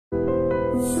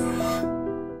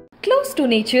Close to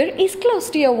nature is close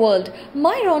to your world.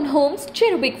 Myron Homes,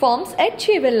 Cherubic Farms at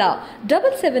Chevilla,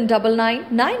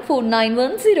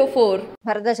 7799949104.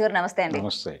 Bharadwaj గారు నమస్తే అండి.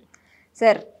 నమస్తే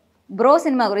sir, bro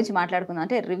cinema గురించి మాట్లాడుకుందాం.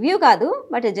 అంటే రివ్యూ కాదు,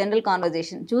 బట్ జనరల్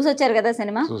కాన్వర్జేషన్. చూసి వచ్చారు కదా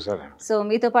సినిమా? చూసారా? సో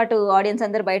మీతో పాటు ఆడియన్స్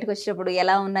అందరు బయటకు వచ్చేటప్పుడు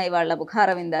ఎలా ఉన్నాయి వాళ్ళ ముఖార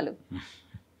విందాలు?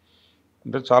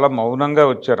 అంటే చాలా మౌనంగా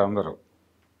వచ్చారు అందరూ.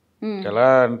 ఎలా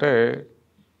అంటే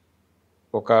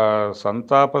ఒక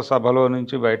సంతాప సభలో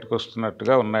నుంచి బయటకు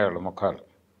వస్తున్నట్టుగా ఉన్నాయి వాళ్ళ ముఖాలు.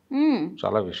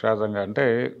 చాలా విషాదంగా. అంటే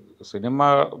సినిమా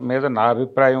మీద నా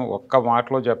అభిప్రాయం ఒక్క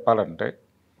మాటలో చెప్పాలంటే,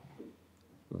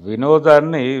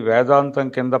 వినోదాన్ని వేదాంతం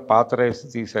కింద పాతరేసి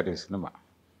తీశారు ఈ సినిమా.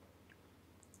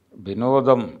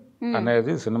 వినోదం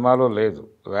అనేది సినిమాలో లేదు,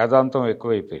 వేదాంతం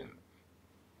ఎక్కువైపోయింది.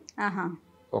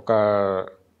 ఒక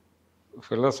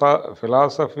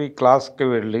ఫిలాసఫీ క్లాస్కి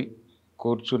వెళ్ళి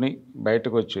కూర్చుని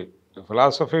బయటకు వచ్చి,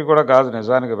 ఫిలాసఫీ కూడా కాదు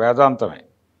నిజానికి వేదాంతమే,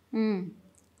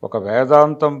 ఒక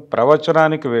వేదాంతం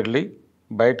ప్రవచనానికి వెళ్ళి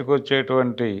బయటకు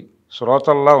వచ్చేటువంటి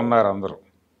శ్రోతల్లా ఉన్నారు అందరూ.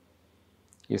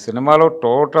 ఈ సినిమాలో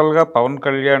టోటల్గా పవన్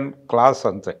కళ్యాణ్ క్లాస్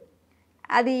అంతే.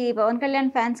 అది పవన్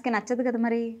కళ్యాణ్ ఫ్యాన్స్కి నచ్చదు కదా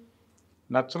మరి?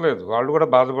 నచ్చలేదు, వాళ్ళు కూడా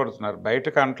బాధపడుతున్నారు.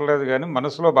 బయటకు అంటలేదు కానీ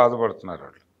మనసులో బాధపడుతున్నారు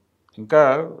వాళ్ళు. ఇంకా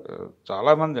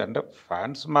చాలామంది, అంటే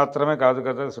ఫ్యాన్స్ మాత్రమే కాదు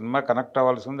కదా సినిమా కనెక్ట్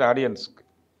అవ్వాల్సింది ఆడియన్స్కి.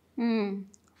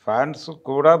 ఫ్యాన్స్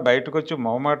కూడా బయటకు వచ్చి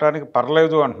మొహమాటానికి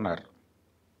పర్లేదు అంటున్నారు.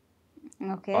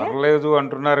 పర్లేదు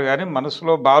అంటున్నారు కానీ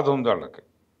మనసులో బాధ ఉంది వాళ్ళకి,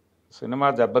 సినిమా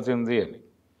దెబ్బతింది అని.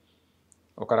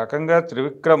 ఒక రకంగా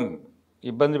త్రివిక్రమ్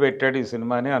ఇబ్బంది పెట్టాడు ఈ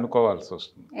సినిమాని అనుకోవాల్సి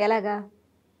వస్తుంది. ఎలాగా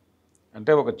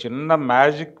అంటే ఒక చిన్న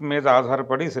మ్యాజిక్ మీద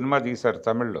ఆధారపడి సినిమా తీశారు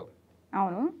తమిళ్లో.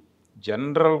 అవును.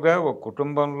 జనరల్గా ఒక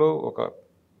కుటుంబంలో ఒక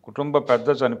కుటుంబ పెద్ద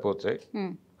చనిపోతే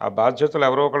ఆ బాధ్యతలు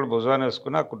ఎవరో ఒకళ్ళు భుజాన్ని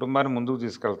వేసుకుని ఆ కుటుంబాన్ని ముందుకు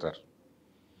తీసుకెళ్తారు.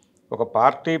 ఒక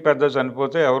పార్టీ పెద్ద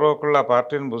చనిపోతే ఎవరో ఒకళ్ళు ఆ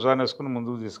పార్టీని భుజాన్ని వేసుకుని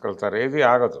ముందుకు తీసుకెళ్తారు, ఏది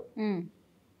ఆగదు.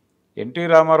 ఎన్టీ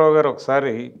రామారావు గారు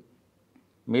ఒకసారి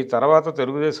మీ తర్వాత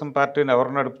తెలుగుదేశం పార్టీని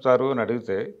ఎవరు నడుపుతారు అని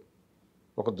అడిగితే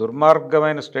ఒక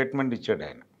దుర్మార్గమైన స్టేట్మెంట్ ఇచ్చాడు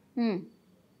ఆయన.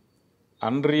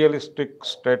 అన్రియలిస్టిక్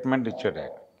స్టేట్మెంట్ ఇచ్చాడు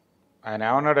ఆయన. ఆయన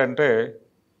ఏమన్నాడంటే,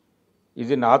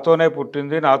 ఇది నాతోనే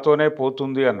పుట్టింది నాతోనే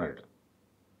పోతుంది అన్నాడు.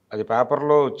 అది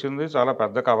పేపర్లో వచ్చింది, చాలా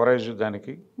పెద్ద కవరేజ్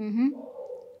దానికి.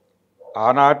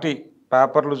 ఆనాటి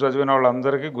పేపర్లు చదివిన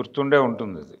వాళ్ళందరికీ గుర్తుండే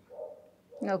ఉంటుంది ఇది.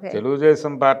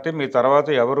 తెలుగుదేశం పార్టీ మీ తర్వాత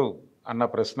ఎవరు అన్న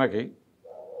ప్రశ్నకి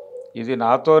ఇది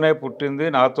నాతోనే పుట్టింది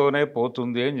నాతోనే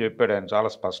పోతుంది అని చెప్పాడు ఆయన చాలా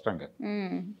స్పష్టంగా.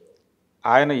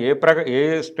 ఆయన ఏ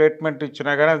స్టేట్మెంట్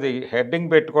ఇచ్చినా కానీ అది హెడ్డింగ్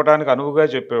పెట్టుకోవడానికి అనువుగా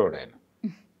చెప్పేవాడు ఆయన.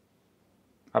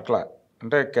 అట్లా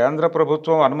అంటే కేంద్ర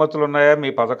ప్రభుత్వం అనుమతులు ఉన్నాయా మీ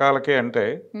పథకాలకి అంటే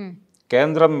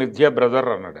కేంద్రం మిథ్య బ్రదర్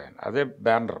అన్నాడు ఆయన. అదే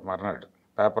బ్యానర్ మర్నాడు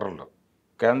పేపర్లో,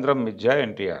 కేంద్రం మిథ్య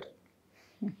ఎన్టీఆర్.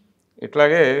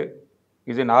 ఇట్లాగే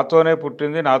ఇది నాతోనే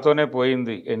పుట్టింది నాతోనే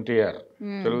పోయింది ఎన్టీఆర్,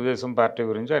 తెలుగుదేశం పార్టీ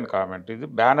గురించి ఆయన కామెంట్. ఇది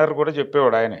బ్యానర్ కూడా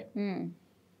చెప్పేవాడు ఆయనే.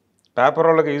 పేపర్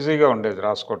వాళ్ళకి ఈజీగా ఉండేది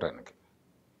రాసుకోవటానికి.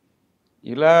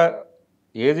 ఇలా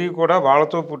ఏది కూడా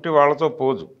వాళ్ళతో పుట్టి వాళ్ళతో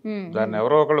పోదు, దాన్ని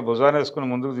ఎవరో ఒకళ్ళు భుజాన్ని వేసుకుని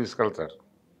ముందుకు తీసుకెళ్తారు.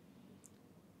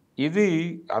 ఇది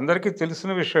అందరికీ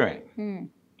తెలిసిన విషయమే.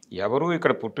 ఎవరు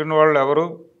ఇక్కడ పుట్టిన వాళ్ళు ఎవరు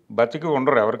బతికి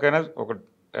ఉండరు, ఎవరికైనా ఒక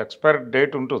ఎక్స్పైర్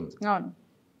డేట్ ఉంటుంది.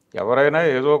 ఎవరైనా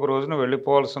ఏదో ఒక రోజున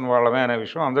వెళ్ళిపోవాల్సిన వాళ్ళమే అనే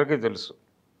విషయం అందరికీ తెలుసు.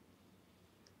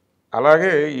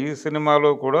 అలాగే ఈ సినిమాలో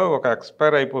కూడా ఒక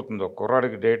ఎక్స్పైర్ అయిపోతుంది, ఒక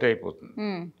కుర్రాడికి డేట్ అయిపోతుంది,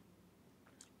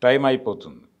 టైం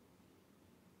అయిపోతుంది.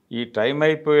 ఈ టైం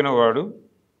అయిపోయిన వాడు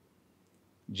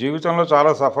జీవితంలో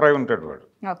చాలా సఫర్ అయి ఉంటాడు. వాడు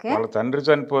వాళ్ళ తండ్రి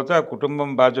చనిపోతే ఆ కుటుంబం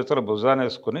బాధ్యతలు భుజాన్ని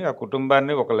వేసుకుని ఆ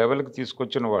కుటుంబాన్ని ఒక లెవెల్కి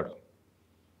తీసుకొచ్చిన వాడు.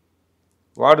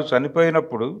 వాడు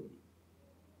చనిపోయినప్పుడు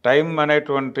టైం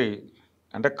అనేటువంటి,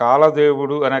 అంటే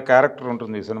కాలదేవుడు అనే క్యారెక్టర్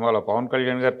ఉంటుంది ఈ సినిమాలో, పవన్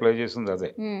కళ్యాణ్ గారు ప్లే చేసింది అదే.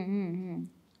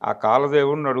 ఆ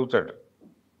కాలదేవుడిని అడుగుతాడు,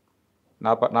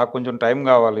 నాకు కొంచెం టైం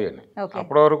కావాలి అని.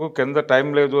 అప్పటి వరకు కింద టైం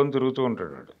లేదు అని తిరుగుతూ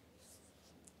ఉంటాడు వాడు.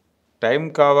 టైం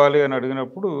కావాలి అని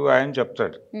అడిగినప్పుడు ఆయన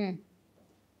చెప్తాడు,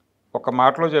 ఒక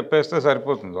మాటలో చెప్పేస్తే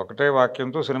సరిపోతుంది, ఒకటే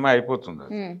వాక్యంతో సినిమా అయిపోతుంది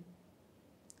అది.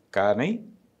 కానీ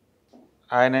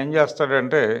ఆయన ఏం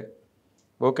చేస్తాడంటే,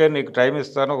 ఓకే నీకు టైం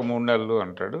ఇస్తాను ఒక 3 నెలలు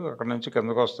అంటాడు. అక్కడ నుంచి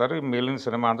కిందకు వస్తారు, మిగిలిన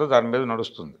సినిమా అంతా దాని మీద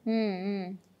నడుస్తుంది.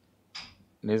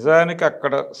 నిజానికి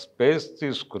అక్కడ స్పేస్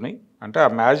తీసుకుని, అంటే ఆ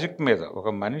మ్యాజిక్ మీద, ఒక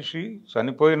మనిషి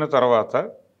చనిపోయిన తర్వాత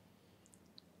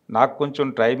నాకు కొంచెం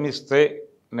టైం ఇస్తే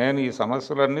నేను ఈ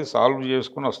సమస్యలన్నీ సాల్వ్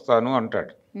చేసుకుని వస్తాను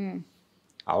అంటాడు.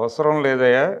 అవసరం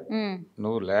లేదయ్యా,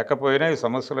 నువ్వు లేకపోయినా ఈ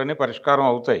సమస్యలన్నీ పరిష్కారం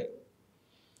అవుతాయి.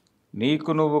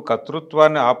 నీకు నువ్వు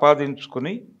కర్తృత్వాన్ని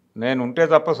ఆపాదించుకుని నేనుంటే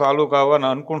తప్ప సాల్వ్ కావు అని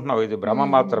అనుకుంటున్నావు, ఇది భ్రమ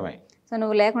మాత్రమే. సో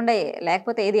నువ్వు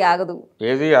లేకపోతే ఏది ఆగదు,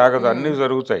 అన్నీ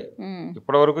జరుగుతాయి.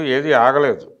 ఇప్పటివరకు ఏది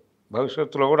ఆగలేదు,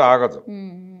 భవిష్యత్తులో కూడా ఆగదు.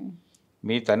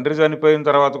 మీ తండ్రి చనిపోయిన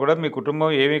తర్వాత కూడా మీ కుటుంబం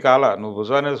ఏమీ కాలా, నువ్వు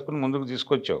భుజాన్ని వేసుకుని ముందుకు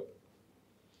తీసుకొచ్చావు.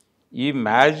 ఈ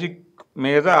మ్యాజిక్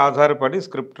మీద ఆధారపడి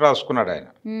స్క్రిప్ట్ రాసుకున్నాడు ఆయన.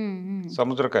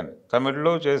 సముద్రకని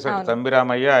తమిళ్లో చేశాడు,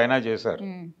 తంబిరామయ్య ఆయన చేశారు.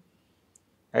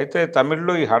 అయితే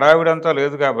తమిళ్లో ఈ హడావిడంతా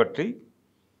లేదు కాబట్టి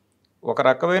ఒక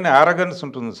రకమైన యారగన్స్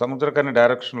ఉంటుంది సముద్రకని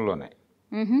డైరెక్షన్లోనే.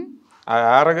 ఆ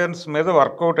యారగన్స్ మీద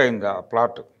వర్కౌట్ అయింది ఆ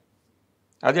ప్లాట్,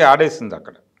 అది ఆడేసింది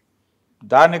అక్కడ.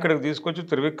 దాన్ని ఇక్కడికి తీసుకొచ్చి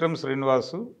త్రివిక్రమ్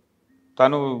శ్రీనివాసు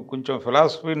తను కొంచెం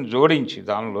ఫిలాసఫీని జోడించి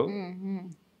దానిలో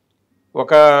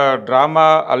ఒక డ్రామా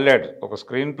అల్లాడు, ఒక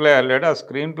స్క్రీన్ ప్లే అల్లాడు. ఆ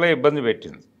స్క్రీన్ ప్లే ఇబ్బంది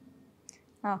పెట్టింది.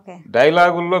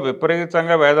 డైలాగుల్లో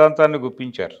విపరీతంగా వేదాంతాన్ని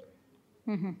గుప్పించారు,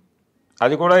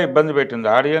 అది కూడా ఇబ్బంది పెట్టింది.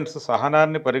 ఆడియన్స్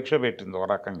సహనాన్ని పరీక్ష పెట్టింది ఒక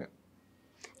రకంగా.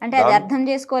 అంటే అది అర్థం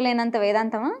చేసుకోలేనంత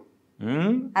వేదాంతమా?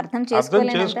 అర్థం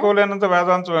చేసుకోలేనంత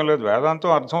వేదాంతం ఏం లేదు,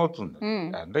 వేదాంతం అర్థం అవుతుంది.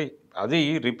 అంటే అది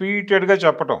రిపీటెడ్గా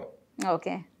చెప్పటం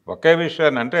ఒకే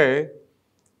విషయాన్ని. అంటే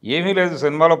ఏమీ లేదు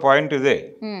సినిమాలో, పాయింట్ ఇదే,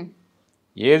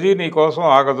 ఏది నీ కోసం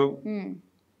ఆగదు.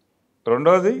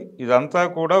 రెండోది ఇదంతా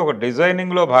కూడా ఒక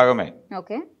డిజైనింగ్లో భాగమే.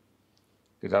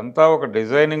 ఇదంతా ఒక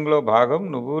డిజైనింగ్లో భాగం.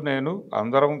 నువ్వు నేను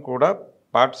అందరం కూడా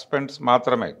పార్టిసిపెంట్స్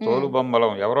మాత్రమే, తోలు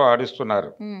బొమ్మలం, ఎవరో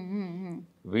ఆడిస్తున్నారు.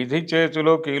 విధి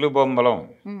చేతిలో కీలు బొమ్మలం,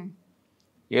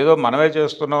 ఏదో మనమే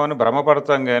చేస్తున్నామని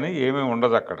భ్రమపడతాం కానీ ఏమీ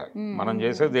ఉండదు అక్కడ, మనం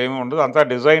చేసేది ఏమీ ఉండదు, అంతా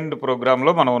డిజైన్డ్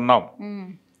ప్రోగ్రాంలో మనం ఉన్నాం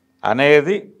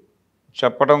అనేది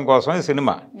చెప్పడం కోసమే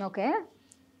సినిమా.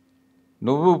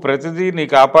 నువ్వు ప్రతిదీ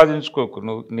నీకు ఆపాదించుకోకు,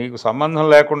 నీకు సంబంధం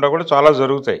లేకుండా కూడా చాలా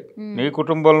జరుగుతాయి, నీ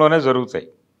కుటుంబంలోనే జరుగుతాయి.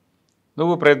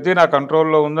 నువ్వు ప్రతిదీ నా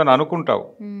కంట్రోల్లో ఉందని అనుకుంటావు,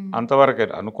 అంతవరకే.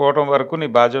 అనుకోవటం వరకు నీ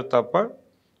బాధ్యత తప్ప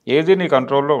ఏది నీ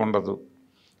కంట్రోల్లో ఉండదు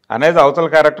అనేది అవతల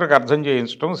క్యారెక్టర్కి అర్థం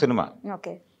చేయించడం సినిమా.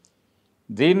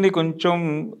 దీన్ని కొంచెం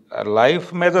లైఫ్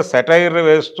మీద సెటైర్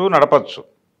వేస్తూ నడపచ్చు.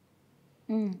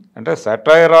 అంటే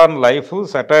satire on life,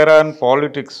 satire on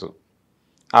politics,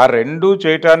 ఆ రెండూ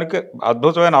చేయటానికి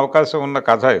అద్భుతమైన అవకాశం ఉన్న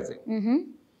కథ ఇది.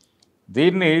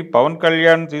 దీన్ని పవన్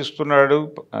కళ్యాణ్ తీస్తున్నాడు,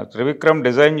 త్రివిక్రమ్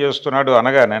డిజైన్ చేస్తున్నాడు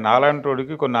అనగానే నాలాంటి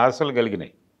వాడికి కొన్ని ఆశలు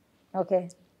కలిగినాయి.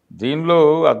 దీనిలో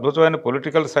అద్భుతమైన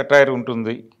పొలిటికల్ సెటైర్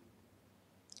ఉంటుంది,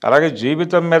 అలాగే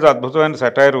జీవితం మీద అద్భుతమైన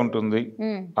సెటైర్ ఉంటుంది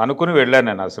అనుకుని వెళ్ళాను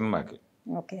నేను ఆ సినిమాకి.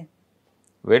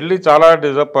 వెళ్ళి చాలా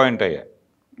డిసప్పాయింట్ అయ్యా.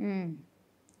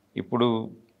 ఇప్పుడు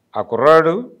ఆ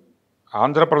కుర్రాడు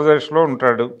ఆంధ్రప్రదేశ్లో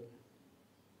ఉంటాడు,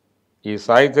 ఈ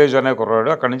సాయితేజ్ అనే కుర్రాడు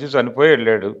అక్కడి నుంచి చనిపోయి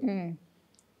వెళ్ళాడు.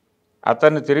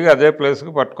 అతన్ని తిరిగి అదే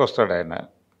ప్లేస్కి పట్టుకొస్తాడు ఆయన.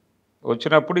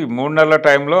 వచ్చినప్పుడు ఈ 3 నెలల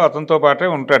టైంలో అతనితో పాటే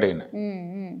ఉంటాడు ఆయన.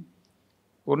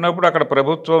 ఉన్నప్పుడు అక్కడ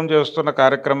ప్రభుత్వం చేస్తున్న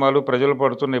కార్యక్రమాలు, ప్రజలు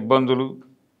పడుతున్న ఇబ్బందులు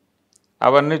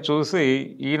అవన్నీ చూసి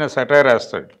ఈయన సెటైర్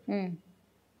వేస్తాడు.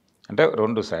 అంటే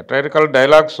 2 సెటైరికల్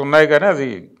డైలాగ్స్ ఉన్నాయి కానీ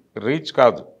అది రీచ్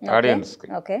కాదు ఆడియన్స్కి.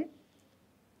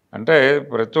 అంటే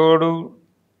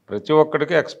ప్రతి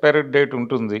ఒక్కడికి ఎక్స్పైరీ డేట్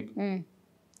ఉంటుంది.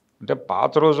 అంటే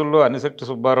పాత రోజుల్లో అనిశెట్టి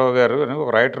సుబ్బారావు గారు అని ఒక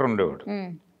రైటర్ ఉండేవాడు.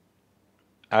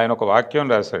 ఆయన ఒక వాక్యం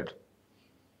రాశాడు,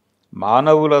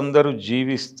 మానవులందరూ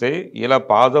జీవిస్తే ఇలా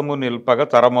పాదము నిల్పగ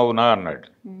తరమవునా అన్నాడు.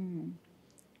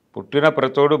 పుట్టిన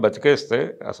ప్రతోడు బతికేస్తే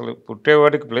అసలు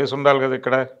పుట్టేవాడికి ప్లేస్ ఉండాలి కదా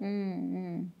ఇక్కడ.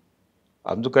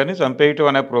 అందుకని చంపేయటం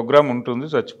అనే ప్రోగ్రాం ఉంటుంది,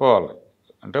 చచ్చిపోవాలి.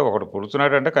 అంటే ఒకడు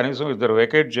పుడుతున్నాడంటే కనీసం 2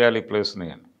 వెకేట్ చేయాలి ఈ ప్లేస్ని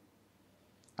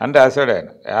అని రాశాడు ఆయన.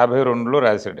 52లో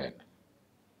రాశాడు ఆయన.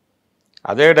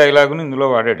 అదే డైలాగుని ఇందులో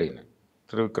వాడాడు ఆయన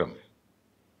త్రివిక్రమ్.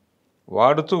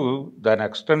 వాడుతూ దాని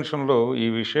ఎక్స్టెన్షన్లో ఈ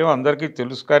విషయం అందరికీ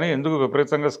తెలుసు కానీ ఎందుకు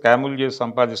విపరీతంగా స్కాములు చేసి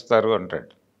సంపాదిస్తారు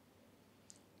అంటాడు.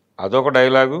 అదొక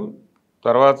డైలాగు.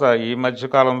 తర్వాత ఈ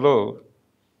మధ్యకాలంలో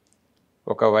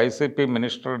ఒక వైసీపీ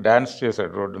మినిస్టర్ డ్యాన్స్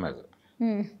చేశాడు రోడ్డు మీద,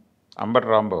 అంబటి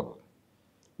రాంబాబు.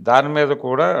 దాని మీద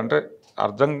కూడా అంటే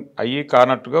అర్థం అయ్యి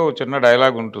కానట్టుగా ఒక చిన్న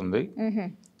డైలాగ్ ఉంటుంది.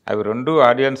 అవి 2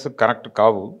 ఆడియన్స్ కనెక్ట్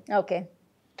కావు.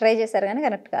 ట్రై చేశారు కానీ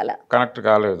కనెక్ట్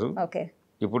కాలేదు.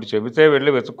 ఇప్పుడు చెబితే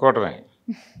వెళ్ళి వెతుక్కోవటమే.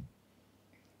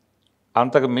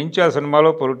 అంతకు మించి ఆ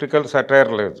సినిమాలో పొలిటికల్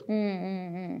సెటైర్ లేదు.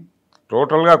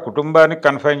 టోటల్గా కుటుంబానికి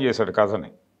కన్ఫైన్ చేశాడు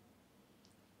కథని.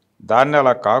 దాన్ని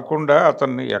అలా కాకుండా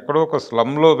అతన్ని ఎక్కడో ఒక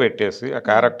స్లమ్లో పెట్టేసి ఆ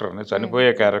క్యారెక్టర్ని,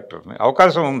 చనిపోయే క్యారెక్టర్ని,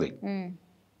 అవకాశం ఉంది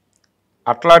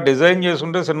అట్లా డిజైన్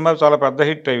చేసుంటే సినిమా చాలా పెద్ద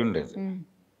హిట్ అయి ఉండేది,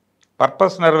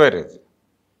 పర్పస్ నెరవేరేది.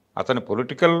 అతని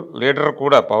పొలిటికల్ లీడర్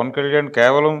కూడా పవన్ కళ్యాణ్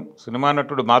కేవలం సినిమా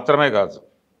నటుడు మాత్రమే కాదు,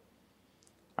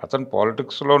 అతను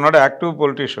పాలిటిక్స్లో ఉన్నాడు, యాక్టివ్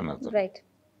పొలిటీషియన్. అతను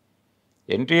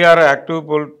ఎన్టీఆర్ యాక్టివ్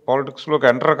పాలిటిక్స్లోకి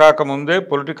ఎంటర్ కాకముందే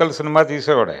పొలిటికల్ సినిమా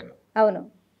తీసేవాడు ఆయన.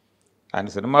 ఆయన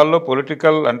సినిమాల్లో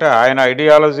పొలిటికల్ అంటే ఆయన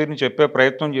ఐడియాలజీని చెప్పే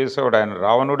ప్రయత్నం చేసేవాడు. ఆయన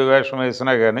రావణుడి వేషం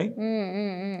వేసినా కానీ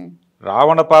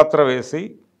రావణ పాత్ర వేసి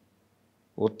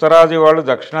ఉత్తరాది వాళ్ళు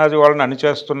దక్షిణాది వాళ్ళని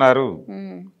అణిచేస్తున్నారు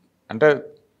అంటే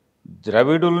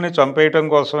ద్రవిడుల్ని చంపేయటం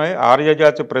కోసమే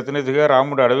ఆర్యజాతి ప్రతినిధిగా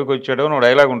రాముడు అడవికి వచ్చాడు అని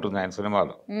డైలాగ్ ఉంటుంది ఆయన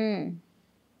సినిమాలో.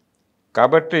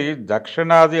 కాబట్టి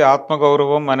దక్షిణాది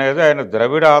ఆత్మగౌరవం అనేది ఆయన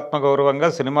ద్రవిడ ఆత్మగౌరవంగా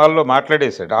సినిమాల్లో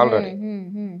మాట్లాడేశాడు ఆల్రెడీ.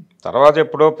 తర్వాత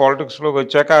ఎప్పుడో పాలిటిక్స్లోకి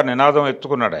వచ్చాక ఆ నినాదం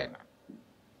ఎత్తుకున్నాడు ఆయన.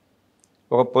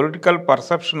 ఒక పొలిటికల్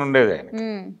పర్సెప్షన్ ఉండేది ఆయన.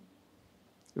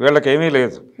 వీళ్ళకేమీ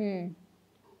లేదు,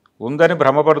 ఉందని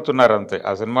భ్రమపడుతున్నారు అంతే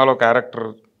ఆ సినిమాలో క్యారెక్టర్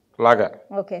లాగా.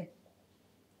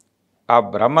 ఆ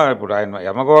భ్రమ ఇప్పుడు ఆయన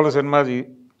యమగోళ సినిమా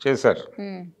చేశారు.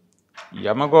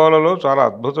 యమగోళలో చాలా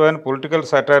అద్భుతమైన పొలిటికల్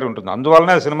సటైర్ ఉంటుంది,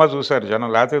 అందువల్లనే ఆ సినిమా చూశారు జనం,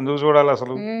 లేకపోతే ఎందుకు చూడాలి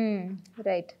అసలు.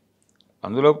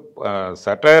 అందులో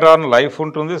సటైర్ ఆన్ లైఫ్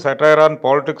ఉంటుంది, సటైర్ ఆన్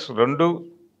పాలిటిక్స్, రెండు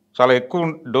చాలా ఎక్కువ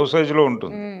డోసేజ్లో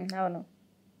ఉంటుంది.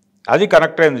 అది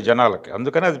కనెక్ట్ అయింది జనాలకి,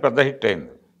 అందుకని అది పెద్ద హిట్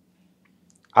అయింది.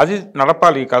 అది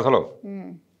నడపాలి ఈ కథలో,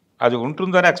 అది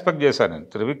ఉంటుందని ఎక్స్పెక్ట్ చేశాను నేను.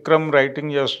 త్రివిక్రమ్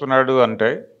రైటింగ్ చేస్తున్నాడు అంటే,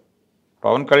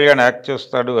 పవన్ కళ్యాణ్ యాక్ట్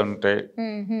చేస్తాడు అంటే,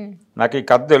 నాకు ఈ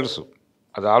కథ తెలుసు.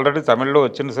 అది ఆల్రెడీ తమిళ్లో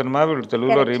వచ్చిన సినిమా, వీళ్ళు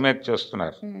తెలుగులో రీమేక్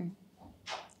చేస్తున్నారు.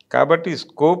 కాబట్టి ఈ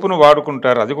స్కోప్ను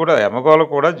వాడుకుంటారు. అది కూడా యమగోళ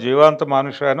కూడా జీవాంత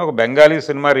మానుష అని ఒక బెంగాలీ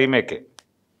సినిమా రీమేకే.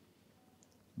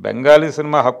 బెంగాలీ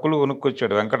సినిమా హక్కులు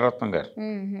కొనుక్కొచ్చాడు వెంకటరత్నం గారు.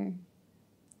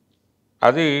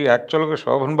 అది యాక్చువల్గా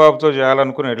శోభన్ బాబుతో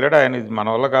చేయాలనుకుని వెళ్ళాడు ఆయన. ఇది మన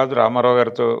వల్ల కాదు, రామారావు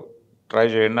గారితో ట్రై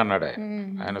చేయండి అన్నాడు ఆయన.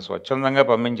 ఆయన స్వచ్ఛందంగా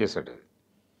పంపించేశాడు.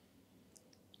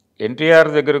 ఎన్టీఆర్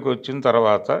దగ్గరికి వచ్చిన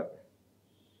తర్వాత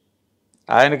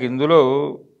ఆయనకి ఇందులో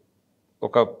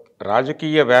ఒక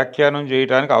రాజకీయ వ్యాఖ్యానం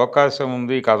చేయడానికి అవకాశం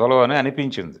ఉంది ఈ కథలో అని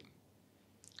అనిపించింది.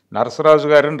 నరసరాజు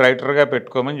గారిని రైటర్గా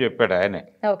పెట్టుకోమని చెప్పాడు ఆయనే.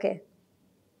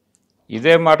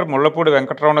 ఇదే మాట ముళ్ళపూడి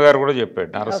వెంకటరమణ గారు కూడా చెప్పాడు.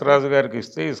 నరసరాజు గారికి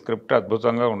ఇస్తే ఈ స్క్రిప్ట్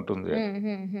అద్భుతంగా ఉంటుంది,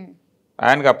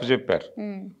 ఆయనకి అప్పచెప్పారు.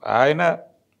 ఆయన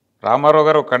రామారావు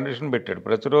గారు ఒక కండిషన్ పెట్టాడు,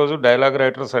 ప్రతిరోజు డైలాగ్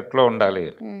రైటర్ సెట్లో ఉండాలి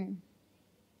అని.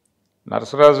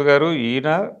 నరసరాజు గారు, ఈయన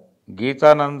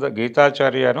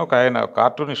గీతాచార్య అని ఒక ఆయన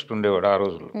కార్టూనిస్ట్ ఉండేవాడు ఆ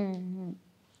రోజుల్లో.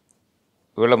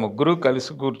 వీళ్ళ ముగ్గురు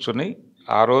కలిసి కూర్చుని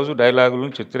ఆ రోజు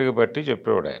డైలాగులను చిత్రీకపట్టి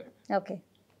చెప్పేవాడు ఆయన.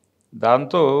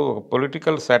 దాంతో ఒక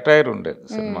పొలిటికల్ సెటైర్ ఉండేది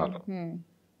సినిమాలో.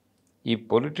 ఈ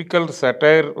పొలిటికల్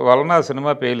సెటైర్ వలన ఆ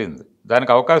సినిమా పేలింది.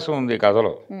 దానికి అవకాశం ఉంది ఈ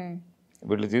కథలో.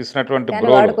 వీళ్ళు తీసినటువంటి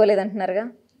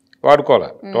వాడుకోలే,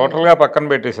 టోటల్గా పక్కన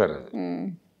పెట్టేశారు అది.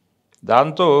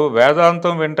 దాంతో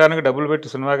వేదాంతం వినటానికి డబ్బులు పెట్టి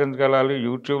సినిమాకి ఎందుకు వెళ్ళాలి,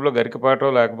 యూట్యూబ్లో గరికపాటో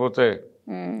లేకపోతే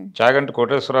చాగంటి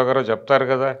కోటేశ్వరరావు గారు చెప్తారు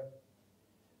కదా,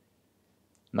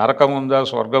 నరకం ఉందా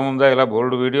స్వర్గం ఉందా, ఇలా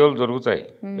బోల్డ్ వీడియోలు దొరుకుతాయి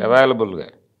అవైలబుల్గా.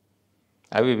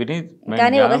 అవి విని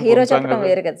హీరో చెప్పడం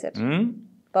వేరు కదా సార్.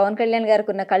 పవన్ కళ్యాణ్ గారికి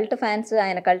ఉన్న కల్ట్ ఫ్యాన్స్,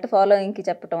 ఆయన కల్ట్ ఫాలోయింగ్ కి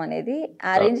చెప్పడం అనేది,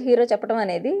 ఆ రేంజ్ హీరో చెప్పడం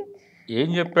అనేది. ఏం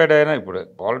చెప్పాడు ఆయన? ఇప్పుడు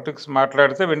పాలిటిక్స్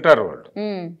మాట్లాడితే వింటారు వాళ్ళు,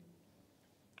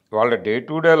 వాళ్ళ డే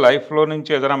టు డే లైఫ్లో నుంచి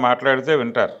ఏదైనా మాట్లాడితే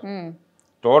వింటారు.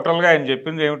 టోటల్గా ఆయన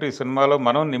చెప్పింది ఏమిటి, ఈ సినిమాలో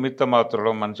మనం నిమిత్త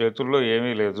మాత్రులం, మన చేతుల్లో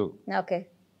ఏమీ లేదు,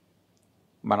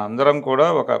 మనందరం కూడా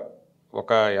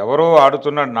ఒక ఎవరో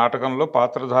ఆడుతున్న నాటకంలో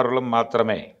పాత్రధారులం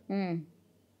మాత్రమే,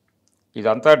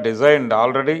 ఇదంతా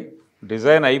ఆల్రెడీ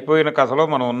డిజైన్ అయిపోయిన కథలో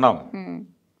మనం ఉన్నాం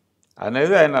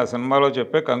అనేది ఆయన ఆ సినిమాలో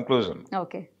చెప్పే కంక్లూజన్.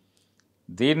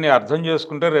 దీన్ని అర్థం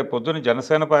చేసుకుంటే రేపు పొద్దున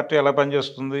జనసేన పార్టీ ఎలా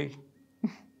పనిచేస్తుంది,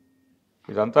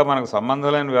 ఇదంతా మనకు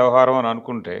సంబంధం లేని వ్యవహారం అని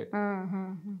అనుకుంటే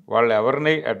వాళ్ళు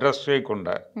ఎవరిని అడ్రస్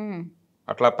చేయకుండా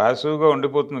అట్లా ప్యాసివ్గా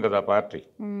ఉండిపోతుంది కదా పార్టీ.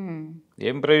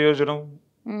 ఏం ప్రయోజనం?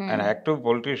 ఆయన యాక్టివ్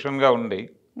పొలిటీషియన్గా ఉండి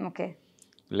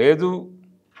లేదు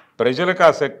ప్రజలకు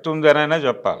ఆ శక్తి ఉంది అని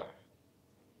చెప్పాలి.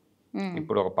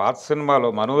 ఇప్పుడు ఒక పాత సినిమాలో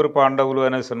మనూరు పాండవులు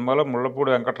అనే సినిమాలో ముళ్ళపూడి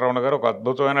వెంకటరమణ గారు ఒక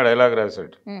అద్భుతమైన డైలాగ్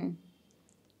రాశాడు.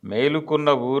 మేలుకున్న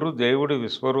ఊరు దేవుడి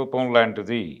విశ్వరూపం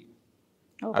లాంటిది,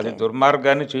 అది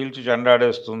దుర్మార్గాన్ని చీల్చి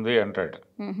చెండాడేస్తుంది అంటాడు.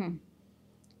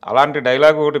 అలాంటి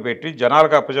డైలాగ్ ఒకటి పెట్టి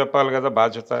జనాలకు అప్పచెప్పాలి కదా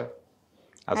బాధ్యత.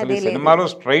 అసలు ఈ సినిమాలో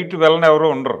స్ట్రైట్ విలన్ ఎవరు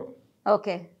ఉండరు.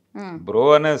 బ్రో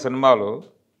అనే సినిమాలో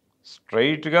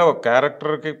స్ట్రైట్గా ఒక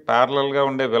క్యారెక్టర్కి ప్యారలల్గా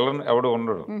ఉండే విలన్ ఎవడు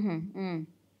ఉండడు.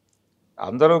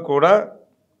 అందరూ కూడా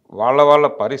వాళ్ళ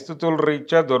పరిస్థితుల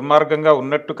రీత్యా దుర్మార్గంగా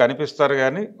ఉన్నట్టు కనిపిస్తారు,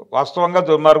 కానీ వాస్తవంగా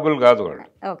దుర్మార్గులు కాదు వాళ్ళు,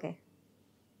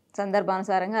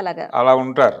 సందర్భానుసారంగా అలా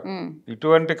ఉంటారు.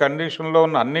 ఇటువంటి కండిషన్లో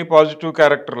ఉన్న అన్ని పాజిటివ్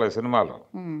క్యారెక్టర్లే సినిమాలో.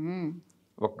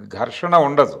 ఒక ఘర్షణ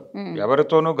ఉండదు,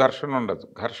 ఎవరితోనూ ఘర్షణ ఉండదు,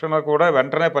 ఘర్షణ కూడా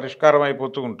వెంటనే పరిష్కారం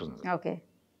అయిపోతూ ఉంటుంది.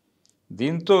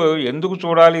 దీంతో ఎందుకు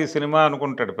చూడాలి ఈ సినిమా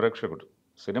అనుకుంటాడు ప్రేక్షకుడు.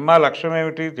 సినిమా లక్ష్యం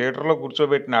ఏమిటి? థియేటర్లో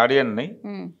కూర్చోబెట్టిన ఆడియన్ని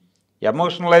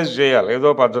ఎమోషనలైజ్ చేయాలి ఏదో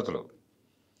పద్ధతిలో.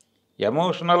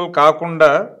 ఎమోషనల్ కాకుండా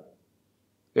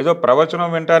ఏదో ప్రవచనం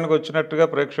వినటానికి వచ్చినట్టుగా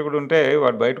ప్రేక్షకుడు ఉంటే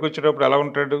వాడు బయటకు వచ్చేటప్పుడు ఎలా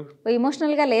ఉంటాడు?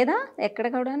 ఎమోషనల్గా లేదా ఎక్కడ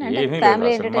కూడా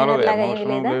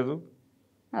లేదు.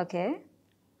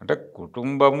 అంటే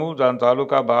కుటుంబము, దాని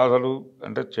తాలూకా బాధలు,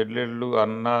 అంటే చెల్లెళ్ళు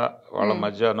అన్న వాళ్ళ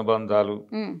మధ్య అనుబంధాలు,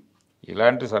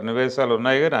 ఇలాంటి సన్నివేశాలు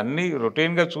ఉన్నాయి కానీ అన్నీ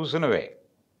రొటీన్గా చూసినవే.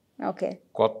 ఓకే.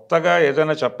 కొత్తగా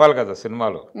ఏదైనా చెప్పాలి కదా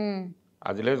సినిమాలో,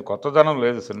 అది లేదు, కొత్తదనం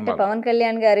లేదు సినిమా. పవన్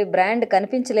కళ్యాణ్ గారి బ్రాండ్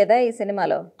కనిపించలేదా ఈ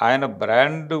సినిమాలో? ఆయన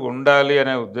బ్రాండ్ ఉండాలి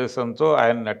అనే ఉద్దేశంతో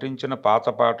ఆయన నటించిన పాత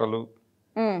పాటలు,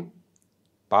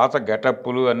 పాత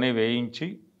గెటప్పులు అన్నీ వేయించి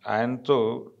ఆయనతో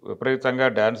విపరీతంగా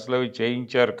డ్యాన్స్లు అవి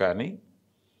చేయించారు. కానీ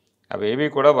అవేవి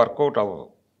కూడా వర్కౌట్ అవ్వవు.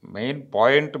 మెయిన్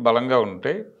పాయింట్ బలంగా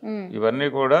ఉంటే ఇవన్నీ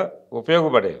కూడా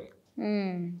ఉపయోగపడేవి.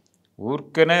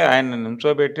 ఊరికనే ఆయన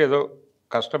నుంచోబెట్టి ఏదో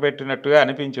కష్టపెట్టినట్టుగా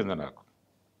అనిపించింది నాకు.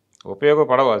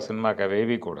 ఉపయోగపడవు ఆ సినిమాకి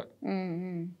అవేవి కూడా.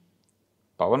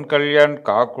 పవన్ కళ్యాణ్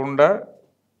కాకుండా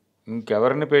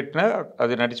ఇంకెవరిని పెట్టినా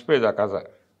అది నడిచిపోయేది ఆ కథ.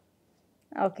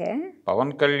 ఓకే.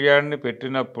 పవన్ కళ్యాణ్ని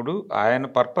పెట్టినప్పుడు ఆయన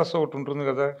పర్పస్ ఒకటి ఉంటుంది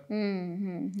కదా,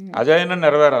 అది ఆయన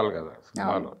నెరవేరాలి కదా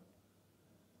సినిమాలో.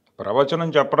 ప్రవచనం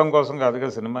చెప్పడం కోసం కాదుగా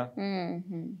సినిమా.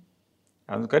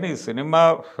 అందుకని ఈ సినిమా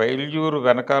ఫెయిల్యూర్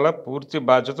వెనకాల పూర్తి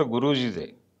బాధ్యత గురూజీదే.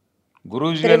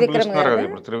 గురూజీ అని పిలుస్తున్నారు కదా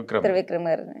ఇప్పుడు త్రివిక్రమ్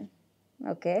గారు.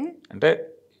 ఓకే. అంటే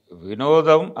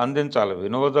వినోదం అందించాలి,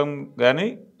 వినోదం కానీ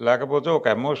లేకపోతే ఒక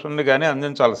ఎమోషన్ని కానీ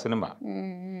అందించాలి సినిమా.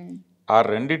 ఆ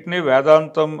రెండింటినీ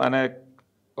వేదాంతం అనే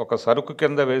ఒక సరుకు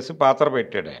కింద వేసి పాత్ర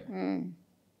పెట్టాడు ఆయన.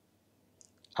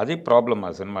 అది ప్రాబ్లం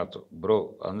ఆ సినిమాతో బ్రో.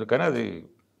 అందుకని అది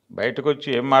బయటకు వచ్చి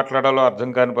ఏం మాట్లాడాలో అర్థం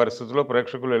కాని పరిస్థితిలో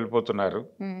ప్రేక్షకులు వెళ్ళిపోతున్నారు.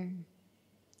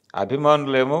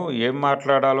 అభిమానులేమో ఏం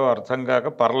మాట్లాడాలో అర్థం కాక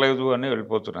పర్లేదు అని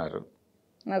వెళ్ళిపోతున్నారు.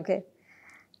 ఓకే.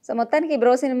 సో మొత్తానికి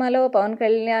బ్రో సినిమాలో పవన్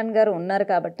కళ్యాణ్ గారు ఉన్నారు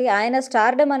కాబట్టి ఆయన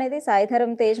స్టార్డమ్ అనేది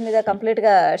సాయిధరం తేజ్ మీద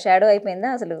కంప్లీట్గా షాడో అయిపోయిందా?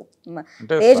 అసలు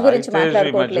తేజ్ గురించి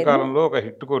మాట్లాడుకోవట్లేదు. మధ్యకాలంలో ఒక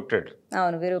హిట్ కొట్టాడు.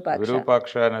 అవును,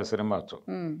 విరూపాక్ష అనే సినిమాతో.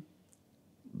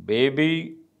 బేబీ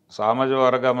సామాజ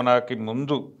వర్గమనకి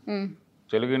ముందు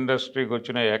తెలుగు ఇండస్ట్రీకి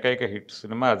వచ్చిన ఏకైక హిట్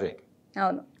సినిమా అదే.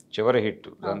 అవును, చివరి హిట్.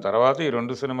 దాని తర్వాత ఈ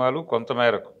రెండు సినిమాలు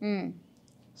కొంతమేరకు.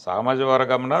 సామాజ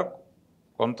వర్గమన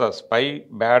కొంత స్పై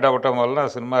బ్యాడ్ అవటం వల్ల ఆ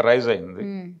సినిమా రైజ్ అయింది.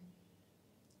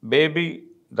 బేబీ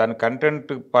దాని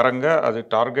కంటెంట్ పరంగా అది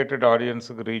టార్గెటెడ్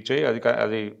ఆడియన్స్కి రీచ్ అయ్యి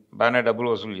అది బాగానే డబ్బులు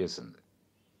వసూలు చేసింది.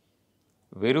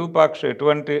 విరూపాక్ష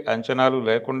ఎటువంటి అంచనాలు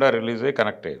లేకుండా రిలీజ్ అయ్యి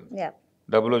కనెక్ట్ అయింది,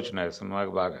 డబ్బులు వచ్చినాయి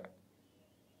సినిమాకి బాగా.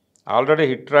 ఆల్రెడీ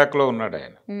హిట్ ట్రాక్లో ఉన్నాడు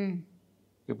ఆయన.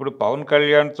 ఇప్పుడు పవన్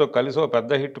కళ్యాణ్తో కలిసి ఒక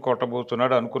పెద్ద హిట్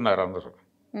కొట్టబోతున్నాడు అనుకున్నారు అందరూ.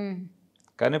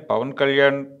 కానీ పవన్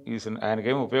కళ్యాణ్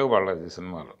ఆయనకేం ఉపయోగపడలేదు ఈ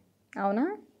సినిమాలో. అవునా?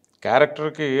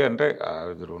 క్యారెక్టర్కి అంటే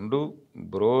అది రెండు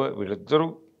బ్రో వీళ్ళిద్దరూ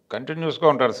కంటిన్యూస్గా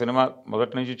ఉంటారు సినిమా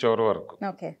మొదటి నుంచి చివరి వరకు.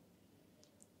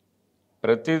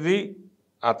 ప్రతిదీ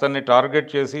అతన్ని టార్గెట్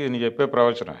చేసి ఈయన చెప్పే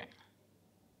ప్రవచనమే.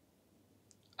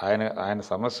 ఆయన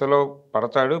సమస్యలో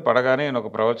పడగానే ఈయన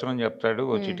ఒక ప్రవచనం చెప్తాడు,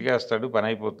 ఓ చిటికేస్తాడు, పని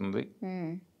అయిపోతుంది.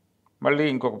 మళ్ళీ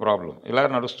ఇంకొక ప్రాబ్లం ఇలా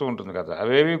నడుస్తూ ఉంటుంది కదా.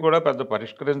 అవేవి కూడా పెద్ద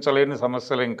పరిష్కరించలేని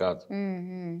సమస్యలేం కాదు,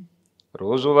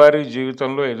 రోజువారీ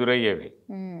జీవితంలో ఎదురయ్యేవి.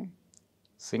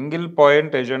 Single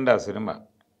point agenda cinema.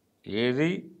 ఏది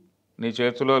నీ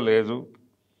చేతిలో లేదు,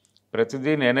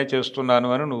 ప్రతిదీ నేనే చేస్తున్నాను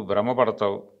అని నువ్వు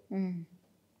భ్రమపడతావు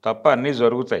తప్ప అన్నీ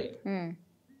జరుగుతాయి.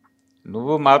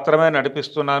 నువ్వు మాత్రమే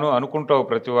నడిపిస్తున్నాను అనుకుంటావు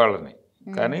ప్రతి వాళ్ళని,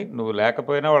 కానీ నువ్వు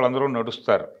లేకపోయినా వాళ్ళందరూ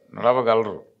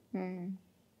నడవగలరు.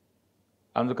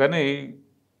 అందుకని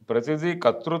ప్రతిదీ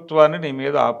కర్తృత్వాన్ని నీ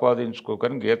మీద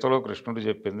ఆపాదించుకోకని గీతలో కృష్ణుడు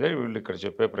చెప్పిందే వీళ్ళు ఇక్కడ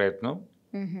చెప్పే ప్రయత్నం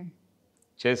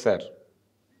చేశారు.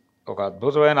 ఒక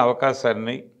అద్భుతమైన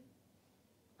అవకాశాన్ని,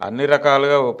 అన్ని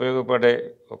రకాలుగా ఉపయోగపడే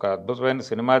ఒక అద్భుతమైన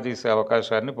సినిమా తీసే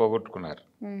అవకాశాన్ని పోగొట్టుకున్నారు.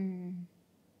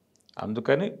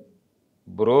 అందుకని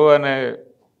బ్రో అనే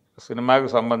సినిమాకి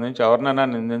సంబంధించి ఎవరినైనా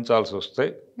నిందించాల్సి వస్తే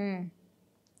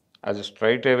అది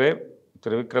స్ట్రైట్ అవే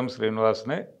త్రివిక్రమ్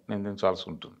శ్రీనివాస్నే నిందించాల్సి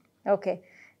ఉంటుంది. ఓకే.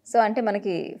 సో అంటే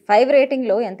మనకి 5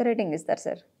 రేటింగ్లో ఎంత రేటింగ్ ఇస్తారు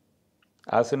సార్?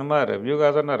 ఆ సినిమా రివ్యూ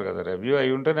కాదన్నారు కదా, రివ్యూ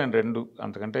అయి ఉంటే నేను 2,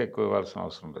 అంతకంటే ఎక్కువ ఇవ్వాల్సిన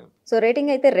అవసరం లేదు. సో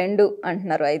రేటింగ్ అయితే 2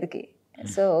 అంటున్నారు 5కి.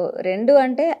 సో 2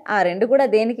 అంటే ఆ 2 కూడా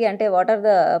దేనికి? అంటే what are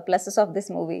the pluses of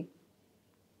this movie?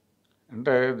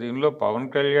 అంటే దీనిలో పవన్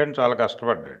కళ్యాణ్ చాలా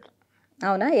కష్టపడ్డాడు.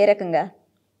 అవునా? ఏ రకంగా?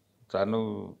 తను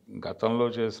గతంలో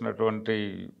చేసినటువంటి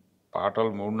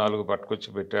పాటలు 3-4 పట్టుకొచ్చి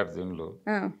పెట్టారు దీనిలో.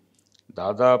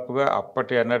 దాదాపుగా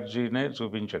అప్పటి ఎనర్జీనే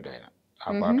చూపించాడు ఆయన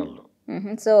ఆ పాటల్లో.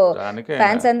 సో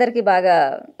ఫ్యాన్స్ అందరికి బాగా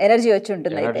ఎనర్జీ వచ్చి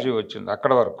ఉంటుంది. ఎనర్జీ వచ్చింది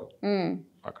అక్కడ వరకు.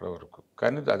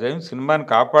 కానీ అదేం సినిమాని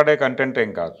కాపాడే కంటెంట్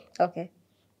ఏం కాదు. ఓకే.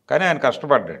 కానీ ఆయన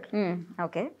కష్టపడ్డాడు.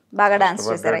 ఓకే, బాగా డాన్స్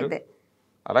చేశారు అయితే.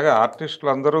 అలాగే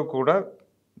ఆర్టిస్టులు అందరూ కూడా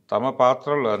తమ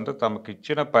పాత్రలు అంటే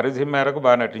తమకిచ్చిన పరిధి మేరకు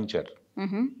బాగా నటించారు.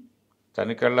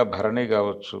 తనికెళ్ళ భరణి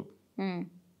కావచ్చు,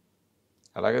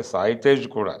 అలాగే సాయితేజ్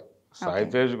కూడా.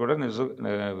 సాయితేజ్ కూడా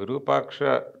విరూపాక్ష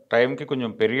టైంకి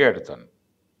కొంచెం పెరిగాడు తను.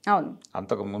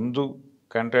 అంతకు ముందు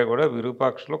కంటే కూడా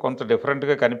విరూపాక్షలో కొంత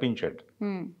డిఫరెంట్గా కనిపించాడు.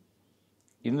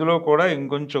 ఇందులో కూడా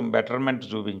ఇంకొంచెం బెటర్మెంట్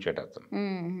చూపించాడు అతను.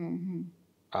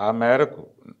 ఆ మేరకు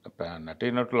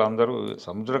నటీనటులు అందరూ,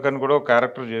 సముద్రకని కూడా ఒక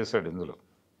క్యారెక్టర్ చేశాడు ఇందులో,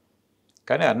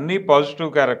 కానీ అన్నీ పాజిటివ్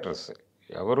క్యారెక్టర్స్,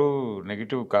 ఎవరు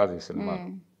నెగిటివ్ కాదు ఈ సినిమా.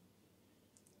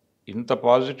 ఇంత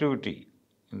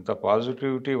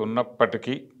పాజిటివిటీ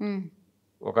ఉన్నప్పటికీ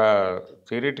ఒక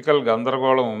థియరిటికల్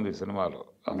గందరగోళం ఉంది సినిమాలో.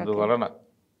 అందువలన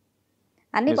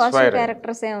అన్ని పాజిటివ్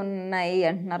క్యారెక్టర్స్ ఉన్నాయి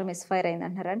అంటున్నారు, మిస్ఫైర్ అయింది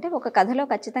అంటున్నారు. అంటే ఒక కథలో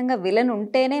ఖచ్చితంగా విలన్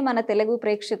ఉంటేనే మన తెలుగు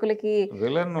ప్రేక్షకులకి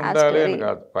విలన్ ఉండాలి అని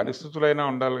కాదు, పరిస్థితులైనా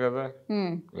ఉండాలి కదా.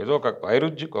 ఏదో ఒక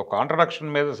ఒక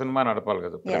కాంట్రడక్షన్ మీద సినిమా నడపాలి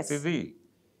కదా. ప్రతిదీ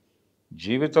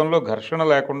జీవితంలో ఘర్షణ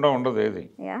లేకుండా ఉండదు ఏది.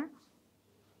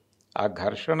 ఆ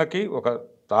ఘర్షణకి ఒక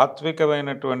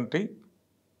తాత్వికమైనటువంటి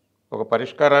ఒక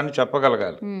పరిష్కారాన్ని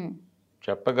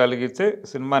చెప్పగలిగితే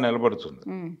సినిమా నిలబడుతుంది.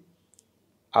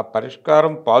 ఆ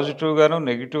పరిష్కారం పాజిటివ్గాను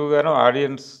నెగిటివ్గాను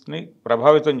ఆడియన్స్ని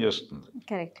ప్రభావితం చేస్తుంది.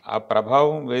 ఆ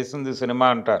ప్రభావం వేసింది సినిమా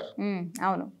అంటారు.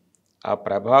 అవును, ఆ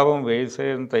ప్రభావం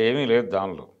వేసేంత ఏమీ లేదు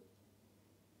దానిలో.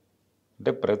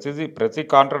 అంటే ప్రతి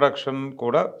కాంట్రడక్షన్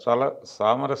కూడా చాలా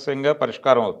సామరస్యంగా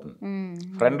పరిష్కారం అవుతుంది.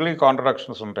 ఫ్రెండ్లీ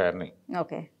కాంట్రడక్షన్స్ ఉంటాయి అన్నీ.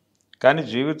 కానీ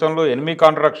జీవితంలో ఎనిమీ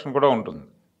కాంట్రడక్షన్ కూడా ఉంటుంది.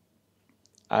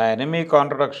 ఆ ఎనిమీ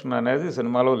కాంట్రడక్షన్ అనేది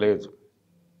సినిమాలో లేదు.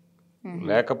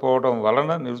 లేకపోవడం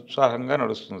వలన నిరుత్సాహంగా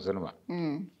నడుస్తుంది సినిమా.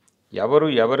 ఎవరు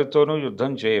ఎవరితోనూ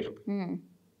యుద్ధం చేయరు,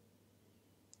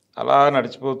 అలా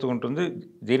నడిచిపోతూ ఉంటుంది.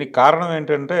 దీనికి కారణం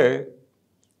ఏంటంటే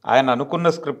ఆయన అనుకున్న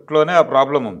స్క్రిప్ట్లోనే ఆ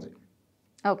ప్రాబ్లం ఉంది.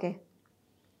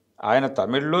 ఆయన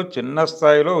తమిళ్లో చిన్న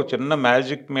స్థాయిలో చిన్న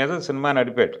మ్యాజిక్ మీద సినిమా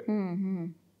నడిపాడు.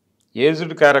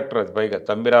 ఏజ్డ్ క్యారెక్టర్ అది, పైగా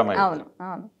తంబిరామయ్య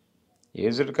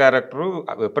ఏజ్డ్ క్యారెక్టరు.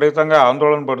 విపరీతంగా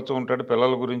ఆందోళన పడుతూ ఉంటాడు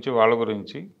పిల్లల గురించి, వాళ్ళ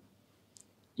గురించి.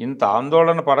 ఇంత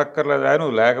ఆందోళన పడక్కర్లేదా,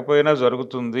 నువ్వు లేకపోయినా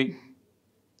జరుగుతుంది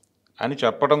అని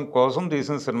చెప్పడం కోసం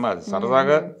తీసిన సినిమా అది.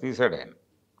 సరదాగా తీశాడు ఆయన,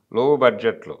 లో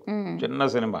బడ్జెట్లో చిన్న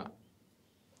సినిమా.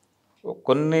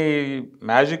 కొన్ని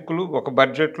మ్యాజిక్లు ఒక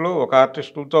బడ్జెట్లో ఒక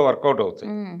ఆర్టిస్టులతో వర్కౌట్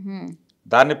అవుతాయి,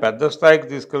 దాన్ని పెద్ద స్థాయికి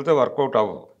తీసుకెళ్తే వర్కౌట్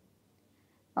అవ్వవు.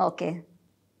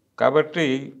 కాబట్టి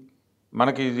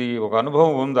మనకి ఇది ఒక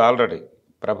అనుభవం ఉంది ఆల్రెడీ.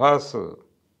 ప్రభాస్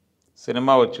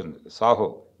సినిమా వచ్చింది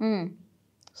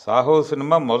సాహో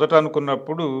సినిమా. మొదట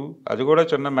అనుకున్నప్పుడు అది కూడా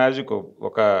చిన్న మ్యాజిక్.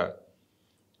 ఒక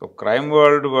క్రైమ్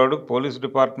వరల్డ్ వాడు పోలీస్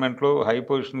డిపార్ట్మెంట్లో హై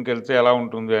పొజిషన్కి వెళ్తే ఎలా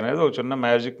ఉంటుంది అనేది ఒక చిన్న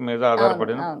మ్యాజిక్ మీద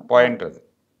ఆధారపడిన పాయింట్ అది.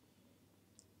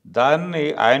 దాన్ని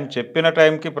ఆయన చెప్పిన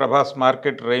టైంకి ప్రభాస్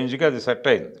మార్కెట్ రేంజ్కి అది సెట్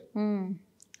అయింది,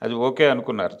 అది ఓకే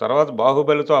అనుకున్నారు. తర్వాత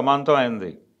బాహుబలితో అమాంతం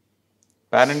అయింది,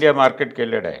 పాన్ ఇండియా మార్కెట్కి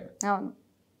వెళ్ళాడు ఆయన.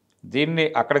 దీన్ని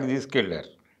అక్కడికి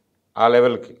తీసుకెళ్ళారు ఆ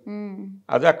లెవెల్కి,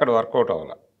 అది అక్కడ వర్కౌట్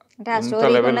అవ్వాలి.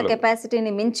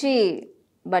 కెపాసిటీని మించి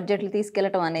బడ్జెట్లు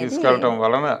తీసుకెళ్ళటం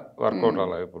వలన వర్కౌట్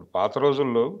అవ్వాలి. ఇప్పుడు పాత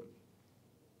రోజుల్లో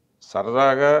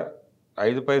సరదాగా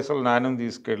 5 పైసలు నాణ్యం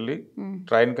తీసుకెళ్ళి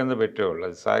ట్రైన్ కింద పెట్టేవాళ్ళు,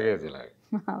 అది సాగేది ఇలాగ.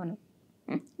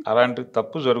 అలాంటి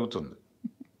తప్పు జరుగుతుంది,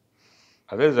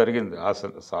 అదే జరిగింది. ఆ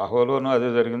సాహోలోనూ అదే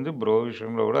జరిగింది, బ్రో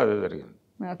విషయంలో కూడా అదే జరిగింది.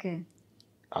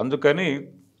 అందుకని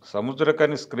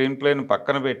సముద్రకని స్క్రీన్ ప్లేని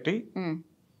పక్కన పెట్టి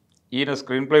ఈయన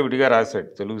స్క్రీన్ ప్లే విడిగా రాశాడు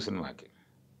తెలుగు సినిమాకి,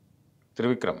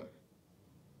 త్రివిక్రమ్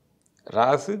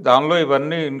రాసి దానిలో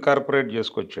ఇవన్నీ ఇన్కార్పొరేట్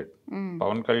చేసుకొచ్చాడు.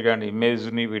 పవన్ కళ్యాణ్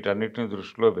ఇమేజ్ని వీటన్నిటిని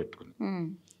దృష్టిలో పెట్టుకుని,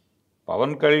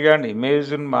 పవన్ కళ్యాణ్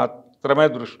ఇమేజ్ని మాత్రమే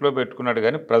దృష్టిలో పెట్టుకున్నాడు,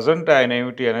 కానీ ప్రజెంట్ ఆయన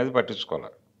ఏమిటి అనేది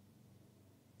పట్టించుకోవాలి.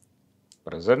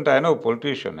 ప్రజెంట్ ఆయన ఒక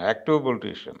పొలిటీషియన్, యాక్టివ్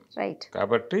పొలిటీషియన్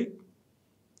కాబట్టి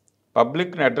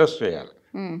పబ్లిక్ని అడ్రస్ చేయాలి.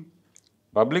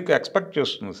 పబ్లిక్ ఎక్స్పెక్ట్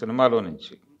చేస్తుంది సినిమాలో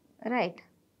నుంచి.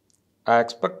 ఆ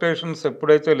ఎక్స్పెక్టేషన్స్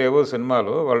ఎప్పుడైతే లేవో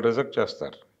సినిమాలో వాళ్ళు రిజెక్ట్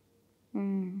చేస్తారు.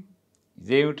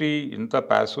 ఇదేమిటి ఇంత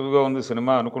ప్యాసివ్గా ఉంది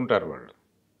సినిమా అనుకుంటారు వాళ్ళు.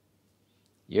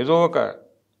 ఏదో ఒక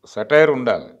సెటైర్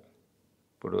ఉండాలి.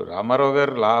 ఇప్పుడు రామారావు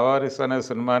గారు లావారిస్ అనే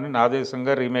సినిమాని నా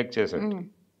దేశంగా రీమేక్ చేశాడు.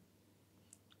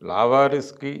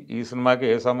 లావారిస్కి ఈ సినిమాకి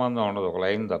ఏ సంబంధం ఉండదు, ఒక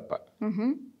లైన్ తప్ప.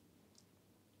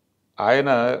 ఆయన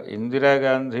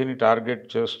ఇందిరాగాంధీని టార్గెట్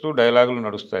చేస్తూ డైలాగులు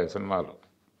నడుస్తాయి సినిమాలో.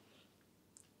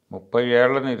 30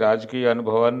 ఏళ్ల నీ రాజకీయ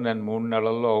అనుభవాన్ని నేను 3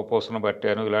 నెలల్లో అవపోసన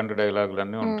పట్టాను, ఇలాంటి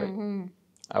డైలాగులన్నీ ఉంటాయి.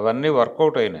 అవన్నీ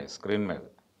వర్కౌట్ అయినాయి స్క్రీన్ మీద.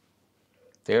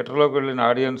 థియేటర్లోకి వెళ్ళిన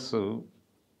ఆడియన్స్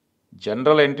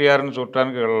జనరల్ ఎన్టీఆర్ని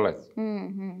చూడటానికి వెళ్ళలేదు,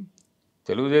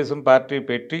 తెలుగుదేశం పార్టీ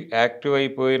పెట్టి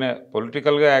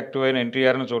పొలిటికల్గా యాక్టివ్ అయిన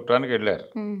ఎన్టీఆర్ని చూడటానికి వెళ్ళారు.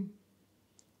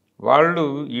 వాళ్ళు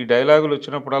ఈ డైలాగులు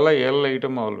వచ్చినప్పుడల్లా ఏళ్ళు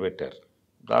వేయటం మొదలుపెట్టారు.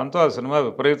 దాంతో ఆ సినిమా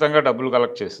విపరీతంగా డబ్బులు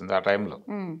కలెక్ట్ చేసింది ఆ టైంలో.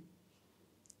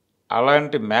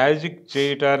 అలాంటి మ్యాజిక్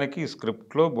చేయటానికి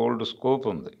స్క్రిప్ట్లో బోల్డ్ స్కోప్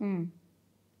ఉంది,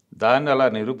 దాన్ని అలా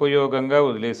నిరుపయోగంగా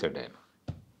వదిలేశాడు ఆయన.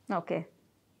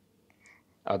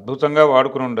 అద్భుతంగా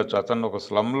వాడుకుని ఉండొచ్చు. అతను ఒక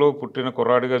స్లమ్లో పుట్టిన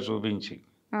కుర్రాడిగా చూపించి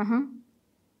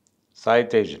సాయి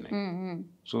తేజ్ని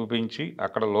చూపించి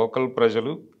అక్కడ లోకల్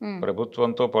ప్రజలు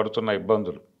ప్రభుత్వంతో పడుతున్న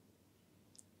ఇబ్బందులు.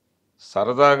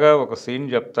 సరదాగా ఒక సీన్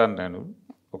చెప్తాను నేను.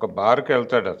 ఒక బార్కి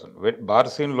వెళ్తాడు అతను. బార్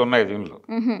సీన్లు ఉన్నాయి దీనిలో.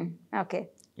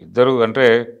 ఇద్దరు అంటే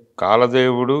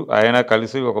కాలదేవుడు ఆయన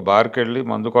కలిసి ఒక బార్కి వెళ్ళి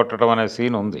మందు కొట్టడం అనే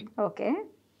సీన్ ఉంది.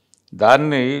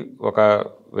 దాన్ని ఒక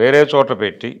వేరే చోట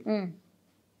పెట్టి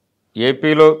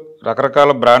ఏపీలో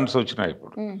రకరకాల బ్రాండ్స్ వచ్చినాయి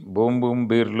ఇప్పుడు, బూమ్ బూమ్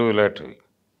బీర్లు ఇలాంటివి.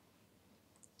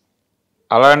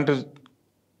 అలాంటి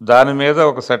దాని మీద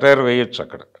ఒక సెటైర్ వేయొచ్చు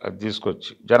అక్కడ, అది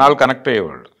తీసుకొచ్చి జనాలు కనెక్ట్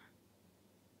అయ్యేవాళ్ళు.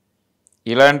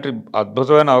 ఇలాంటి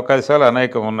అద్భుతమైన అవకాశాలు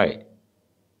అనేకం ఉన్నాయి.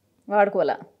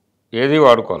 ఏది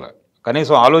వాడుకోలే,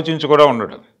 కనీసం ఆలోచించి కూడా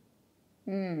ఉండడం.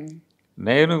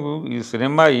 నేను ఈ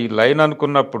సినిమా ఈ లైన్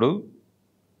అనుకున్నప్పుడు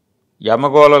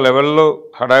యమగోళ లెవెల్లో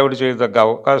హడావిడి చేయదగ్గ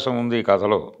అవకాశం ఉంది ఈ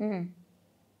కథలో.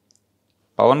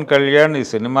 పవన్ కళ్యాణ్ ఈ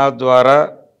సినిమా ద్వారా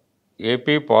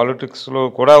ఏపీ పాలిటిక్స్లో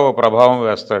కూడా ఓ ప్రభావం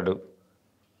వేస్తాడు,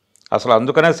 అసలు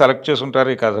అందుకనే సెలెక్ట్ చేసి ఉంటారు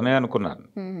ఈ కథనే అనుకున్నాను.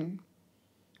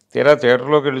 తీరా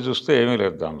థియేటర్లోకి వెళ్ళి చూస్తే ఏమీ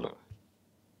లేదు దానిలో.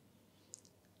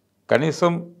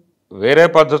 కనీసం వేరే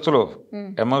పద్ధతిలో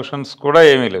ఎమోషన్స్ కూడా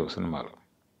ఏమీ లేవు సినిమాలో.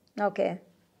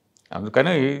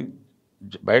 అందుకని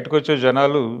బయటకు వచ్చే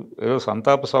జనాలు ఏదో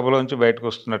సంతాప సభలోంచి బయటకు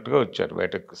వస్తున్నట్టుగా వచ్చారు,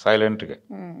 బయటకు సైలెంట్గా,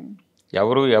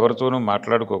 ఎవరితోనూ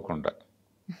మాట్లాడుకోకుండా.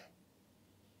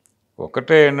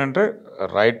 ఒకటే ఏంటంటే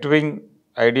రైట్ వింగ్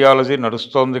ఐడియాలజీ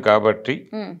నడుస్తోంది కాబట్టి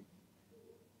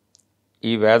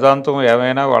ఈ వేదాంతం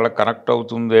ఏమైనా వాళ్ళకి కనెక్ట్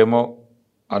అవుతుందేమో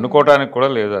అనుకోవడానికి కూడా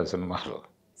లేదు ఆ సినిమాలో.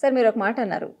 సార్ మీరు ఒక మాట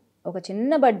అన్నారు, ఒక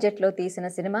చిన్న బడ్జెట్లో తీసిన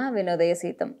సినిమా వినోదయ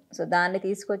సీతం. సో దాన్ని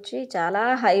తీసుకొచ్చి చాలా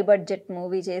హై బడ్జెట్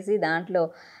మూవీ చేసి దాంట్లో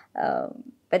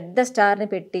పెద్ద స్టార్ని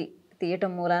పెట్టి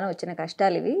తీయటం మూలాన వచ్చిన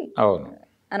కష్టాలు ఇవి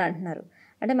అని అంటున్నారు.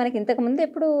 అంటే మనకి ఇంతకుముందు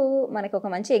ఎప్పుడు మనకి ఒక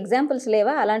మంచి ఎగ్జాంపుల్స్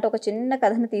లేవా అలాంటి ఒక చిన్న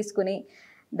కథను తీసుకుని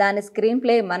దాని స్క్రీన్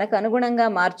ప్లే మనకు అనుగుణంగా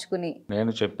మార్చుకుని?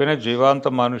 నేను చెప్పిన జీవాంత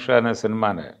మనుష అనే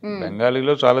సినిమానే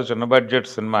బెంగాలీలో చాలా చిన్న బడ్జెట్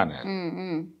సినిమానే,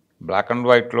 బ్లాక్ అండ్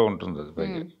వైట్లో ఉంటుంది, అది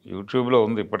పైగా యూట్యూబ్లో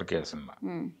ఉంది ఇప్పటికే ఆ సినిమా.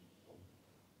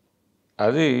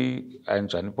 అది ఆయన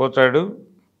చనిపోతాడు,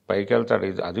 పైకి వెళ్తాడు.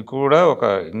 అది కూడా ఒక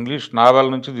ఇంగ్లీష్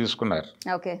నావెల్ నుంచి తీసుకున్నారు.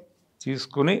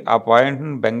 తీసుకుని ఆ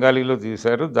పాయింట్ని బెంగాలీలో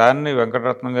తీశారు. దాన్ని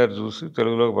వెంకటరత్నం గారు చూసి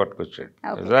తెలుగులోకి పట్టుకొచ్చాడు.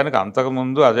 నిజానికి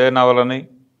అంతకుముందు అదే నవలని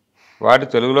వాడి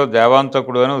తెలుగులో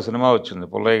దేవాంతకుడు అని ఒక సినిమా వచ్చింది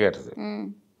పుల్లయ్య గారిది,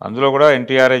 అందులో కూడా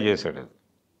ఎన్టీఆర్ఏ చేశాడు. అది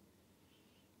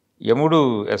యముడు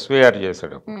ఎస్వీఆర్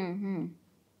చేశాడు.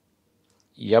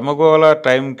 యమగోళ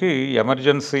టైంకి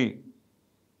ఎమర్జెన్సీ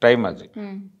టైం, అది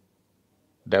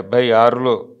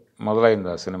 76లో మొదలైంది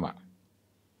ఆ సినిమా.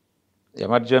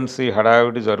 ఎమర్జెన్సీ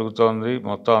హడావిడి జరుగుతోంది,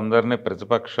 మొత్తం అందరినీ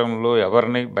ప్రతిపక్షంలో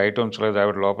ఎవరిని బయట ఉంచలేదు,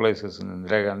 ఆవిడ లోపల వేసేసింది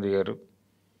ఇందిరాగాంధీ గారు.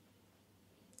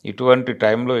 ఇటువంటి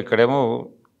టైంలో ఇక్కడేమో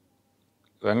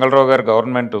వెంగళరావు గారి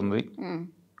గవర్నమెంట్ ఉంది,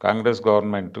 కాంగ్రెస్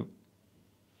గవర్నమెంట్.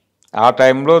 ఆ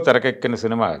టైంలో తెరకెక్కిన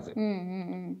సినిమా అది.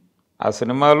 ఆ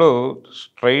సినిమాలో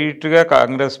స్ట్రైట్గా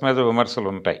కాంగ్రెస్ మీద విమర్శలు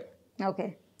ఉంటాయి.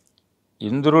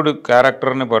 ఇంద్రుడు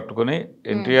క్యారెక్టర్ని పట్టుకుని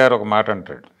ఎన్టీఆర్ ఒక మాట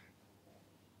అంటాడు,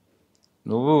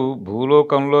 నువ్వు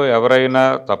భూలోకంలో ఎవరైనా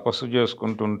తపస్సు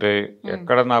చేసుకుంటుంటే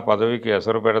ఎక్కడ నా పదవికి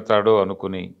ఎసరు పెడతాడో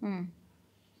అనుకుని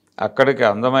అక్కడికి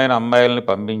అందమైన అమ్మాయిల్ని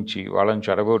పంపించి వాళ్ళని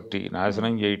చెడగొట్టి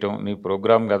నాశనం చేయటం నీ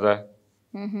ప్రోగ్రాం కదా.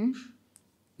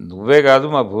 నువ్వే కాదు,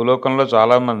 మా భూలోకంలో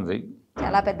చాలామంది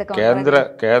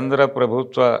కేంద్ర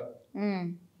ప్రభుత్వ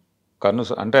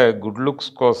అంటే గుడ్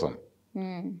లుక్స్ కోసం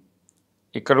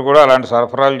ఇక్కడ కూడా అలాంటి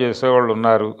సరఫరాలు చేసేవాళ్ళు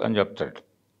ఉన్నారు అని చెప్తాడు.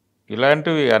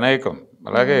 ఇలాంటివి అనేకం.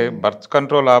 అలాగే బర్త్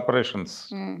కంట్రోల్ ఆపరేషన్స్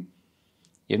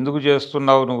ఎందుకు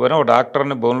చేస్తున్నావు నువ్వని ఒక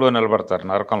డాక్టర్ని బోన్లో నిలబడతారు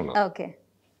నరకంలో.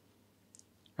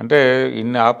 అంటే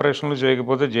ఇన్ని ఆపరేషన్లు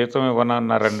చేయకపోతే జీతం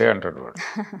ఇవ్వనన్నారండి అంటాడు వాడు,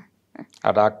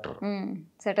 ఆ డాక్టర్.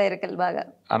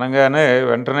 అనగానే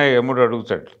వెంటనే యముడు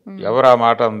అడుగుతాడు, ఎవరు ఆ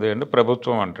మాట ఉంది అంటే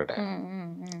ప్రభుత్వం అంటాడు.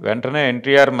 వెంటనే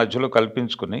ఎన్టీఆర్ మధ్యలో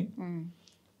కల్పించుకుని,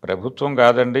 ప్రభుత్వం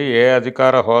కాదండి, ఏ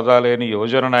అధికార హోదా లేని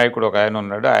యువజన నాయకుడు ఒక ఆయన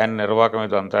ఉన్నాడు, ఆయన నిర్వాహకం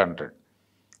ఇదంతా అంటాడు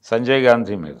సంజయ్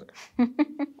గాంధీ మీద.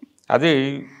 అది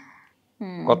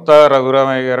కొత్త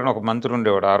రఘురామయ్య గారని ఒక మంత్రి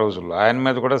ఉండేవాడు ఆ రోజుల్లో, ఆయన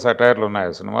మీద కూడా సెటైర్లు ఉన్నాయి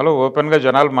ఆ సినిమాలో. ఓపెన్గా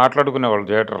జనాలు మాట్లాడుకునేవాళ్ళు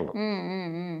థియేటర్లో,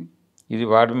 ఇది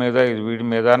వాడి మీద ఇది వీడి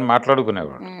మీద అని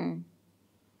మాట్లాడుకునేవాడు.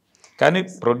 కానీ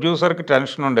ప్రొడ్యూసర్కి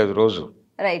టెన్షన్ ఉండేది రోజు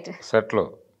సెట్లో,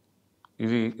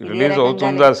 ఇది రిలీజ్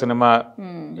అవుతుందా సినిమా,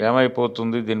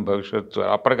 ఏమైపోతుంది దీని భవిష్యత్తు.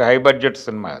 అప్పటికి హై బడ్జెట్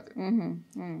సినిమా అది,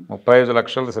 35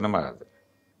 లక్షల సినిమా అది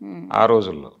ఆ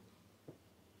రోజుల్లో.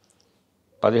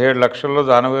 17 లక్షల్లో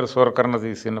దానవీర సూరకర్ణ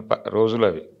తీసిన రోజులు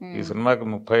అవి. ఈ సినిమాకి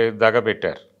 35 దాకా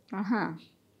పెట్టారు.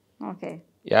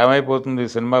 ఏమైపోతుంది ఈ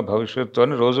సినిమా భవిష్యత్తు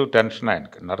అని రోజు టెన్షన్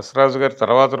ఆయనకి. నరసరాజు గారి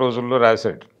తర్వాత రోజుల్లో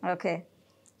రాశాడు,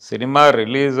 సినిమా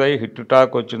రిలీజ్ అయ్యి హిట్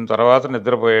టాక్ వచ్చిన తర్వాత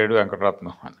నిద్రపోయాడు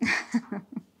వెంకటరత్నం అని.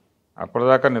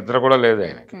 అప్పటిదాకా నిద్ర కూడా లేదు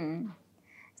ఆయనకి.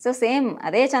 సో సేమ్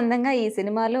అదే చందంగా ఈ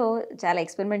సినిమాలో చాలా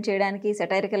ఎక్స్పెరిమెంట్ చేయడానికి,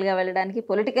 సెటైరికల్గా వెళ్ళడానికి,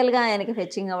 పొలిటికల్గా ఆయనకి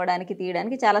ఫెచ్చింగ్ అవ్వడానికి,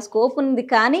 తీయడానికి చాలా స్కోప్ ఉంది.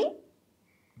 కానీ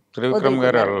త్రివిక్రమ్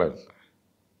గారు వెళ్ళలేదు.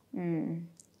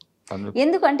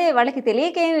 ఎందుకంటే వాళ్ళకి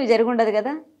తెలియకేమి జరుగుండదు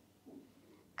కదా,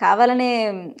 కావాలనే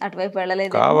అటువైపు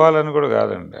వెళ్ళలేదు. కావాలని కూడా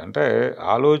కాదండి, అంటే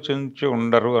ఆలోచించి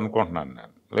ఉండరు అనుకుంటున్నాను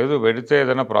నేను. లేదు వెడితే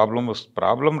ఏదైనా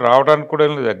ప్రాబ్లం రావడానికి కూడా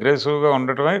లేదు. అగ్రెసివ్గా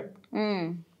ఉండటమే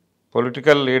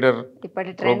పొలిటికల్ లీడర్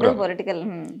ఇప్పటి ట్రెండ్ పొలిటికల్.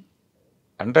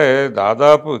 అంటే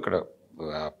దాదాపు ఇక్కడ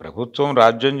ప్రభుత్వం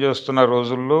రాజ్యం చేస్తున్న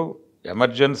రోజుల్లో,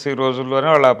 ఎమర్జెన్సీ రోజుల్లోనే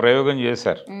వాళ్ళు ఆ ప్రయోగం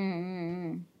చేశారు,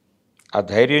 ఆ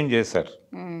ధైర్యం చేశారు.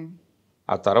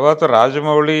 ఆ తర్వాత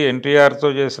రాజమౌళి ఎన్టీఆర్తో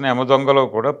చేసిన యమదొంగలో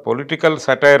కూడా పొలిటికల్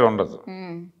సటైర్ ఉండదు.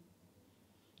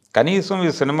 కనీసం ఈ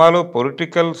సినిమాలో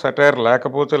పొలిటికల్ సటైర్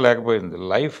లేకపోయింది.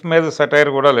 లైఫ్ మీద సటైర్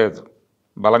కూడా లేదు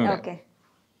బలంగా.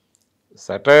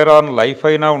 సటైర్ ఆన్ లైఫ్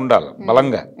అయినా ఉండాలి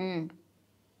బలంగా.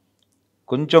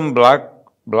 కొంచెం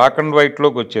బ్లాక్ అండ్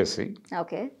వైట్లోకి వచ్చేసి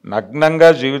నగ్నంగా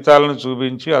జీవితాలను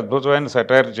చూపించి అద్భుతమైన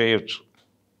సటైర్ చేయొచ్చు.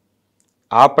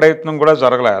 ఆ ప్రయత్నం కూడా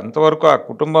జరగలే. అంతవరకు ఆ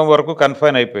కుటుంబం వరకు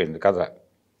కన్ఫైన్ అయిపోయింది కథ.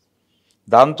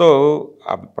 దాంతో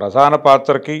ఆ ప్రధాన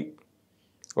పాత్రకి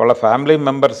వాళ్ళ ఫ్యామిలీ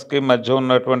మెంబర్స్కి మధ్య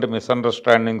ఉన్నటువంటి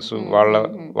మిస్అండర్స్టాండింగ్స్,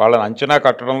 వాళ్ళని అంచనా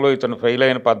కట్టడంలో ఇతను ఫెయిల్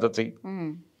అయిన పద్ధతి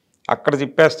అక్కడ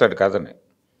తిప్పేస్తాడు కథని.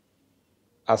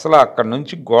 అసలు అక్కడి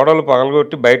నుంచి గోడలు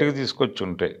పగలగొట్టి బయటకు తీసుకొచ్చి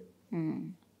ఉంటే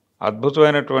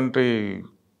అద్భుతమైనటువంటి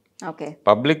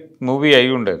పబ్లిక్ మూవీ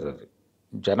అయి ఉండేది. అది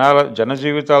జన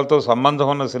జీవితాలతో సంబంధం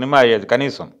ఉన్న సినిమా అయ్యేది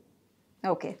కనీసం.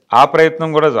 ఆ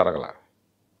ప్రయత్నం కూడా జరగల.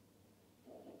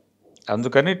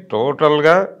 అందుకని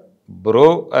టోటల్గా బ్రో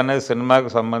అనే సినిమాకి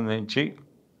సంబంధించి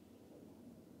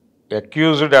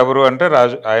అక్యూజ్డ్ ఎవరు అంటే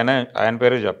ఆయన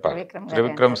పేరే చెప్పాలి,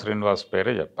 త్రివిక్రమ్ శ్రీనివాస్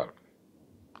పేరే చెప్పాలి.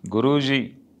 గురూజీ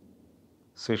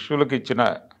శిష్యులకు ఇచ్చిన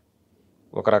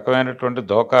ఒక రకమైనటువంటి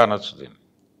ధోకా అనొచ్చు దీన్ని.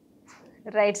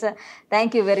 Right sir,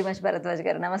 thank you very much Bharadwaj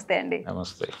గారు. నమస్తే అండి.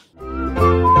 నమస్తే.